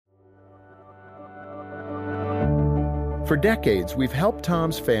For decades, we've helped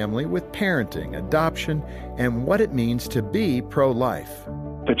Tom's family with parenting, adoption, and what it means to be pro-life.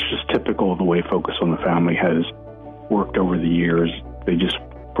 That's just typical of the way Focus on the Family has worked over the years. They just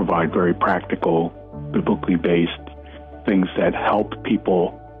provide very practical, biblically based things that help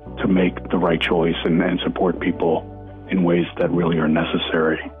people to make the right choice and support people in ways that really are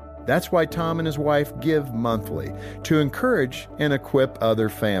necessary. That's why Tom and his wife give monthly, to encourage and equip other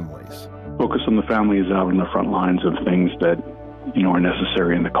families. Focus on the Family is out in the front lines of things that, are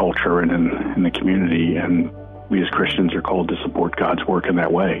necessary in the culture and in the community, and we as Christians are called to support God's work in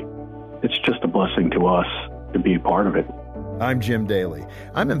that way. It's just a blessing to us to be a part of it. I'm Jim Daly.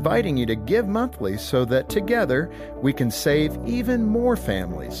 I'm inviting you to give monthly so that together we can save even more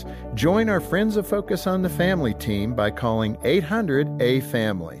families. Join our Friends of Focus on the Family team by calling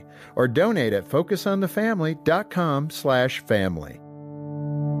 800-A-FAMILY or donate at focusonthefamily.com/family.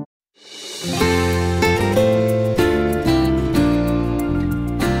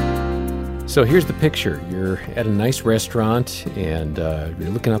 So here's the picture. You're at a nice restaurant and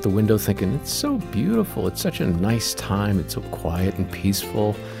you're looking out the window thinking, it's so beautiful. It's such a nice time. It's so quiet and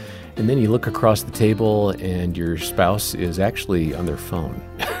peaceful. And then you look across the table and your spouse is actually on their phone.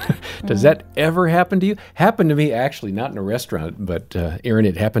 Does that ever happen to you? Happened to me, actually, not in a restaurant, but Aaron,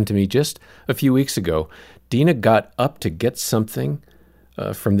 it happened to me just a few weeks ago. Dina got up to get something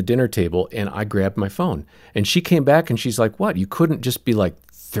from the dinner table and I grabbed my phone. And she came back and she's like, what? You couldn't just be like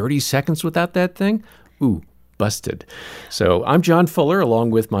 30 seconds without that thing? Ooh, busted. So I'm John Fuller, along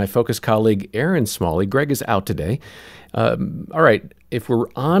with my Focus colleague, Aaron Smalley. Greg is out today. All right, if we're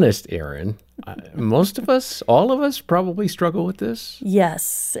honest, Aaron, most of us, all of us probably struggle with this.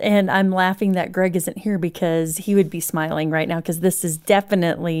 Yes, and I'm laughing that Greg isn't here because he would be smiling right now because this is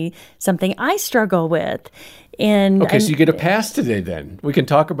definitely something I struggle with. Okay, so you get a pass today then. We can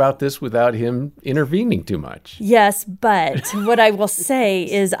talk about this without him intervening too much. Yes, but what I will say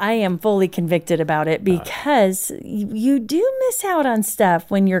is I am fully convicted about it because you do miss out on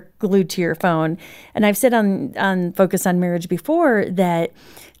stuff when you're glued to your phone. And I've said on Focus on Marriage before that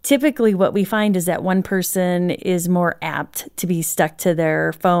typically what we find is that one person is more apt to be stuck to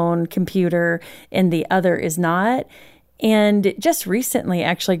their phone, computer, and the other is not. And just recently,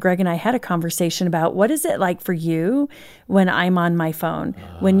 actually, Greg and I had a conversation about what is it like for you when I'm on my phone?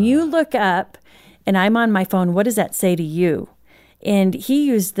 When you look up and I'm on my phone, what does that say to you? And he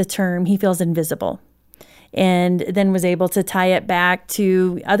used the term, he feels invisible. And then was able to tie it back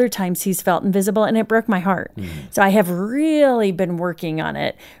to other times he's felt invisible, and it broke my heart. So I have really been working on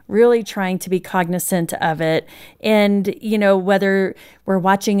it, really trying to be cognizant of it. And, whether we're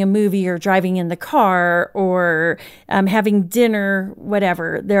watching a movie or driving in the car or having dinner,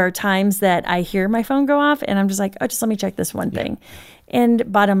 whatever, there are times that I hear my phone go off and I'm just like, just let me check this one thing. And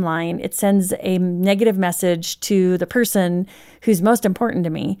bottom line, it sends a negative message to the person who's most important to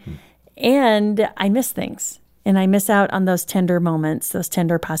me. And I miss things, and I miss out on those tender moments, those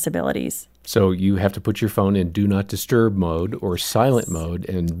tender possibilities. So you have to put your phone in do not disturb mode or silent mode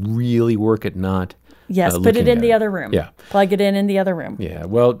and really work at not put it in the other room. Yeah. Plug it in the other room. Yeah.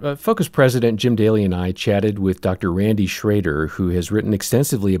 Well, Focus President Jim Daly and I chatted with Dr. Randy Schrader, who has written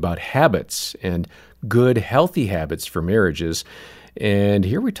extensively about habits and good, healthy habits for marriages. And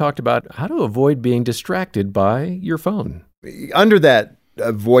here we talked about how to avoid being distracted by your phone. Under that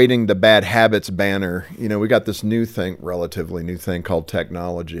avoiding the bad habits banner, we got this relatively new thing called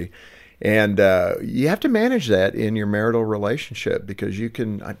technology. And you have to manage that in your marital relationship because you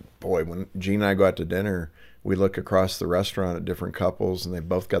can, when Gene and I go out to dinner, we look across the restaurant at different couples and they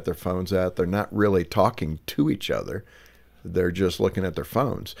both got their phones out. They're not really talking to each other. They're just looking at their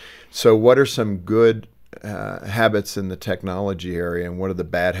phones. So what are some good habits in the technology area, and what are the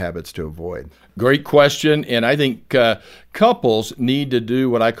bad habits to avoid? Great question, and I think couples need to do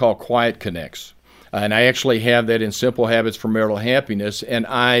what I call quiet connects. And I actually have that in Simple Habits for Marital Happiness, and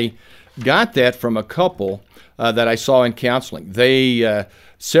I got that from a couple that I saw in counseling. They,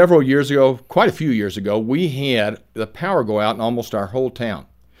 several years ago, quite a few years ago, we had the power go out in almost our whole town.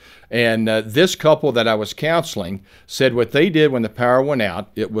 And this couple that I was counseling said what they did when the power went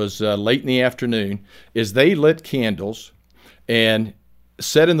out, it was late in the afternoon, is they lit candles and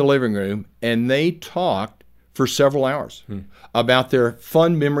sat in the living room and they talked for several hours about their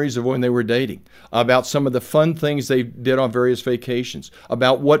fun memories of when they were dating, about some of the fun things they did on various vacations,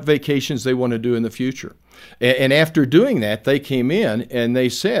 about what vacations they want to do in the future. And after doing that, they came in and they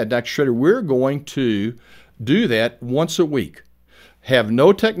said, Dr. Schrader, we're going to do that once a week. Have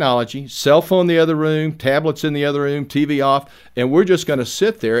no technology, cell phone in the other room, tablets in the other room, TV off, and we're just going to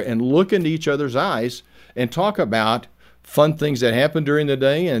sit there and look into each other's eyes and talk about fun things that happen during the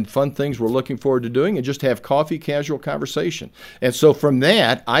day and fun things we're looking forward to doing, and just have coffee, casual conversation. And so from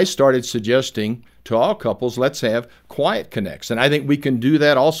that, I started suggesting to all couples, let's have quiet connects. And I think we can do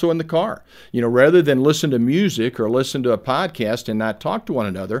that also in the car. Rather than listen to music or listen to a podcast and not talk to one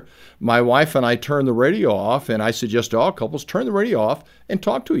another, my wife and I turn the radio off, and I suggest to all couples, turn the radio off and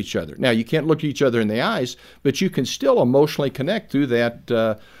talk to each other. Now, you can't look each other in the eyes, but you can still emotionally connect through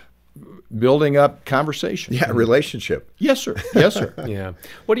that building up conversation. Yeah, relationship. Yes, sir. Yes, sir. Yeah.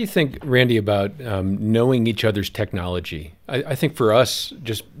 What do you think, Randy, about knowing each other's technology? I think for us,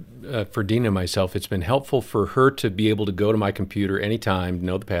 just for Dina and myself, it's been helpful for her to be able to go to my computer anytime,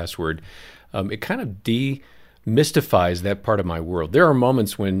 know the password. It kind of demystifies that part of my world. There are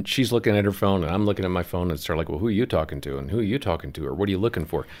moments when she's looking at her phone and I'm looking at my phone and it's sort of like, well, who are you talking to? And who are you talking to? Or what are you looking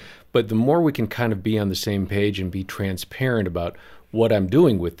for? But the more we can kind of be on the same page and be transparent about what I'm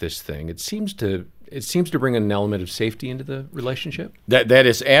doing with this thing, it seems to bring an element of safety into the relationship. That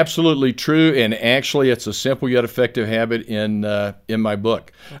is absolutely true, and actually, it's a simple yet effective habit in my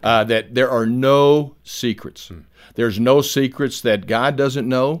book. That there are no secrets. There's no secrets that God doesn't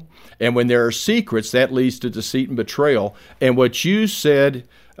know, and when there are secrets, that leads to deceit and betrayal. And what you said,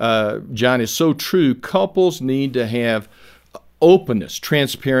 John, is so true. Couples need to have openness,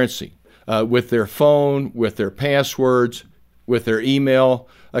 transparency with their phone, with their passwords, with their email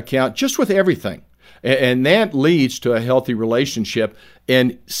account, just with everything. And that leads to a healthy relationship.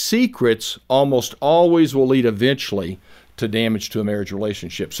 And secrets almost always will lead eventually to damage to a marriage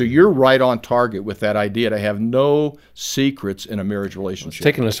relationship. So you're right on target with that idea to have no secrets in a marriage relationship. It's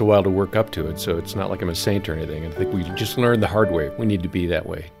taken us a while to work up to it, so it's not like I'm a saint or anything. I think we just learned the hard way. We need to be that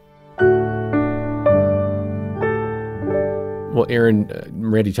way. Well, Aaron,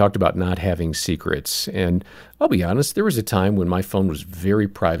 Randy talked about not having secrets, and I'll be honest, there was a time when my phone was very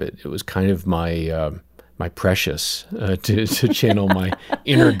private. It was kind of my precious to channel my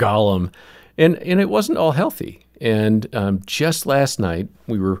inner Gollum, and it wasn't all healthy. And just last night,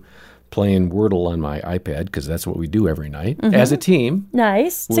 we were playing Wordle on my iPad, because that's what we do every night, as a team.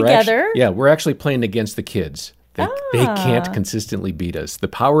 Nice. Together. We're actually playing against the kids. They can't consistently beat us. The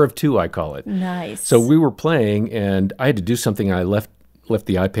power of two, I call it. Nice. So we were playing, and I had to do something. I left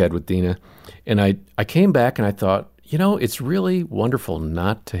the iPad with Dina, and I came back and I thought, it's really wonderful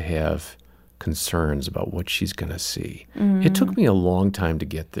not to have concerns about what she's going to see. Mm-hmm. It took me a long time to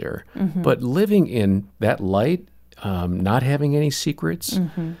get there, but living in that light, not having any secrets,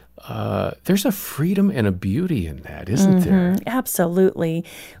 there's a freedom and a beauty in that, isn't there? Absolutely.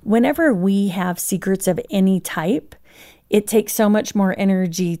 Whenever we have secrets of any type, it takes so much more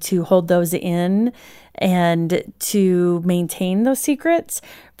energy to hold those in and to maintain those secrets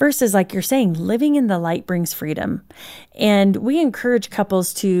versus, like you're saying, living in the light brings freedom. And we encourage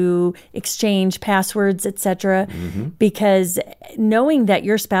couples to exchange passwords, etc., because knowing that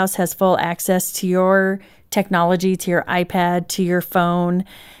your spouse has full access to your technology, to your iPad, to your phone,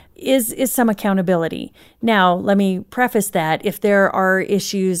 is some accountability. Now, let me preface that if there are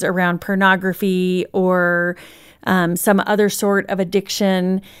issues around pornography or some other sort of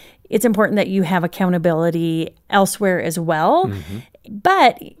addiction, it's important that you have accountability elsewhere as well.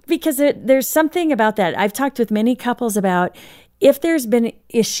 But because there's something about that. I've talked with many couples about if there's been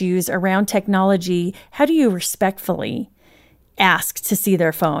issues around technology, how do you respectfully ask to see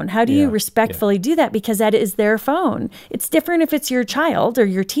their phone? How do you respectfully do that? Because that is their phone. It's different if it's your child or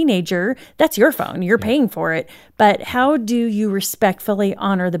your teenager. That's your phone. You're paying for it. But how do you respectfully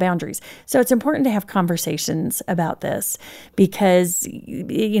honor the boundaries? So it's important to have conversations about this because,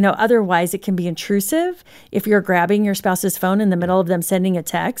 otherwise it can be intrusive if you're grabbing your spouse's phone in the middle of them sending a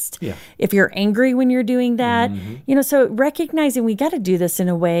text. Yeah. If you're angry when you're doing that, so recognizing we got to do this in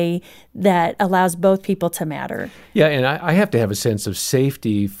a way that allows both people to matter. Yeah, and I have to have a sense of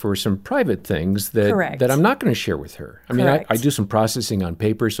safety for some private things that I'm not going to share with her. I mean, I do some processing on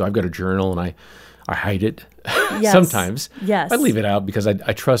paper, so I've got a journal and I hide it sometimes. Yes. I leave it out because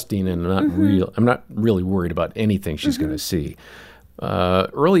I trust Dina and I'm not really worried about anything she's going to see.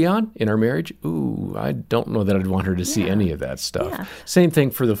 Early on in our marriage, I don't know that I'd want her to see any of that stuff. Yeah. Same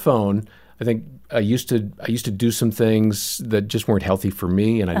thing for the phone. I think I used to do some things that just weren't healthy for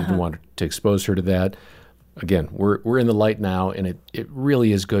me, and I didn't want to expose her to that. Again, we're in the light now, and it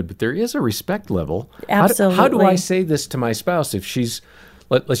really is good. But there is a respect level. Absolutely. How do I say this to my spouse if she's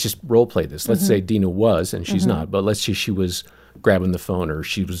let's just role play this. Let's say Dina was, and she's not, but let's say she was grabbing the phone or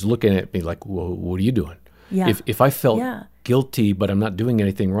she was looking at me like, "Whoa, what are you doing?" Yeah. If I felt Yeah. guilty, but I'm not doing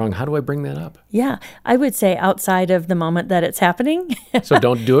anything wrong, how do I bring that up? Yeah. I would say outside of the moment that it's happening. So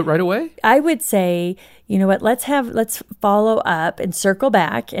don't do it right away? I would say, you know what, let's follow up and circle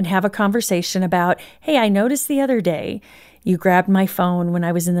back and have a conversation about, hey, I noticed the other day you grabbed my phone when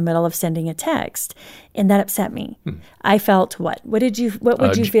I was in the middle of sending a text, and that upset me. I felt what? What would you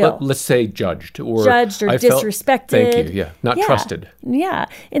feel? Let's say judged or disrespected. Thank you. Yeah. Not trusted. Yeah.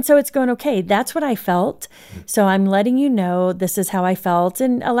 And so it's going, okay, that's what I felt. So I'm letting you know this is how I felt,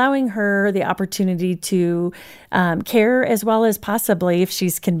 and allowing her the opportunity to care, as well as possibly, if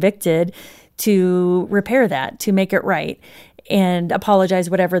she's convicted, to repair that, to make it right, and apologize,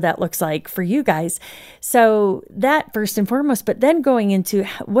 whatever that looks like for you guys. So that first and foremost, but then going into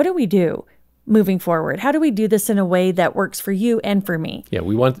what do we do moving forward? How do we do this in a way that works for you and for me? Yeah,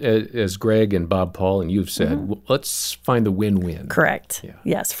 we want, as Greg and Bob Paul and you've said, let's find the win-win. Correct. Yeah.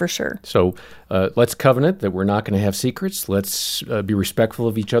 Yes, for sure. So let's covenant that we're not going to have secrets. Let's be respectful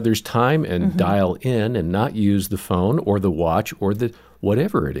of each other's time and dial in and not use the phone or the watch or the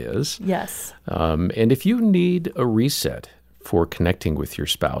whatever it is. Yes. And if you need a reset for connecting with your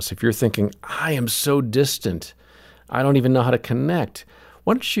spouse, if you're thinking, I am so distant, I don't even know how to connect,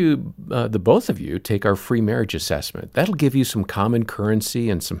 why don't you, the both of you, take our free marriage assessment? That'll give you some common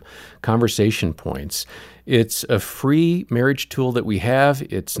currency and some conversation points. It's a free marriage tool that we have.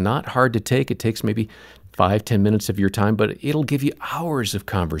 It's not hard to take. It takes maybe 5-10 minutes of your time, but it'll give you hours of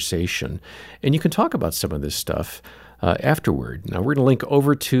conversation. And you can talk about some of this stuff afterward. Now, we're going to link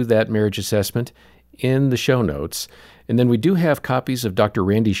over to that marriage assessment in the show notes. And then we do have copies of Dr.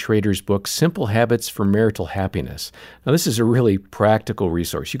 Randy Schrader's book, Simple Habits for Marital Happiness. Now, this is a really practical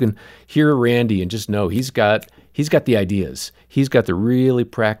resource. You can hear Randy and just know he's got the ideas. He's got the really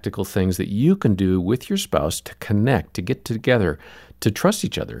practical things that you can do with your spouse to connect, to get together, to trust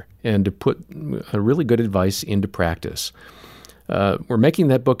each other, and to put really good advice into practice. We're making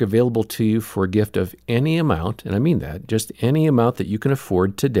that book available to you for a gift of any amount, and I mean that, just any amount that you can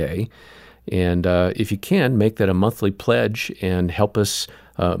afford today. And if you can, make that a monthly pledge and help us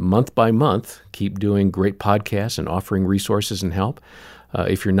month by month keep doing great podcasts and offering resources and help.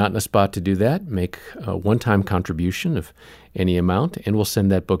 If you're not in a spot to do that, make a one-time contribution of any amount, and we'll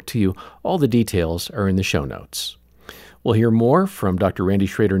send that book to you. All the details are in the show notes. We'll hear more from Dr. Randy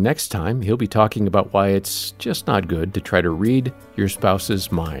Schrader next time. He'll be talking about why it's just not good to try to read your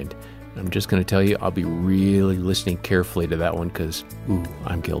spouse's mind. I'm just going to tell you, I'll be really listening carefully to that one because,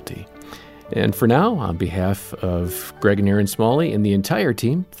 I'm guilty. And for now, on behalf of Greg and Erin Smalley and the entire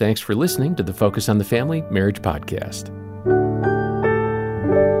team, thanks for listening to the Focus on the Family Marriage Podcast.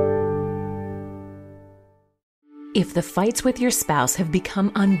 If the fights with your spouse have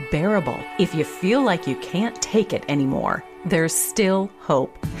become unbearable, if you feel like you can't take it anymore, there's still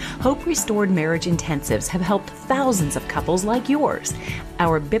hope. Hope Restored Marriage Intensives have helped thousands of couples like yours.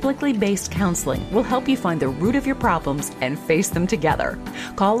 Our biblically based counseling will help you find the root of your problems and face them together.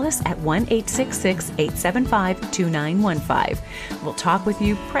 Call us at 1-866-875-2915. We'll talk with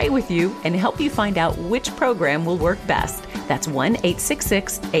you, pray with you, and help you find out which program will work best. That's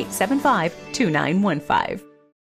 1-866-875-2915.